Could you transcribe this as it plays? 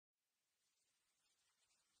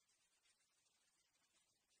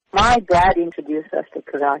My dad introduced us to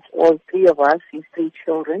karate, all three of us, his three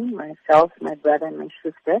children, myself, my brother, and my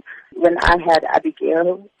sister. When I had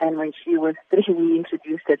Abigail, and when she was 3, we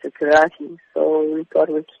introduced her to karate. So we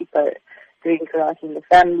thought we'd keep her doing karate in the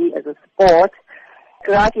family as a sport.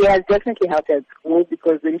 Karate has definitely helped her at school,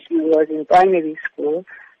 because when she was in primary school,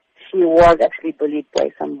 she was actually bullied by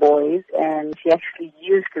some boys, and she actually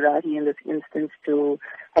used karate in this instance to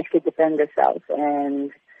actually defend herself.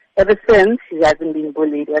 And ever since, she hasn't been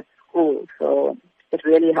bullied at school, so it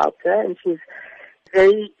really helped her. And she's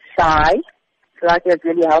very shy. Karate has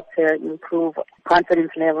really helped her improve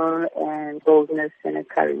confidence level and boldness and her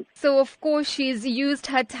courage. So, of course, she's used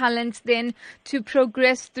her talent then to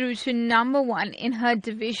progress through to number 1 in her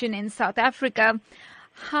division in South Africa.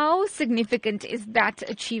 How significant is that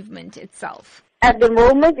achievement itself? At the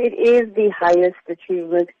moment, it is the highest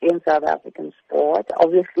achievement in South African sport.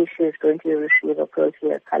 Obviously, she is going to receive a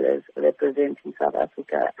Croatia colors representing South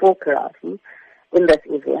Africa for karate in this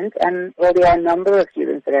event. And well, there are a number of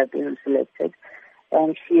students that have been selected,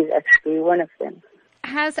 and she is actually one of them.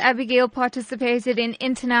 Has Abigail participated in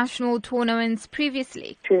international tournaments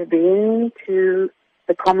previously? She's been to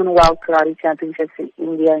the Commonwealth Karate Championships in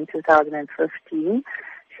India in 2015.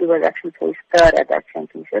 She was actually placed 3rd at that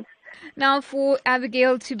championship. Now, for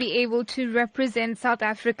Abigail to be able to represent South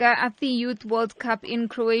Africa at the Youth World Cup in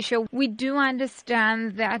Croatia, we do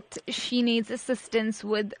understand that she needs assistance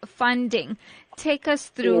with funding. Take us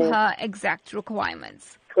through her exact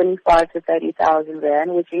requirements. 25 to 30,000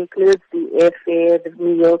 rand, which includes the airfare, the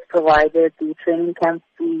meals provided, the training camp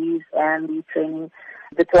fees, and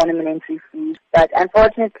the tournament entry fees. But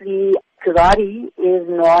unfortunately, karate is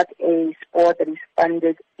not a sport that is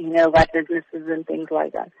funded, by businesses and things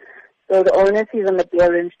like that. So the onus is on the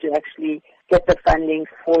parents to actually get the funding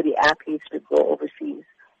for the athletes to go overseas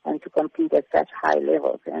and to compete at such high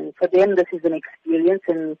levels. And for them, this is an experience,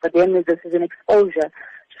 and for them, this is an exposure.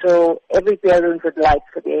 So every parent would like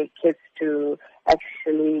for their kids to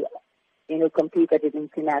actually, compete at an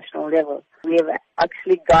international level. We have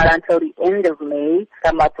actually got until the end of May to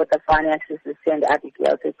come up with the finances to send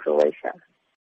Abigail to Croatia.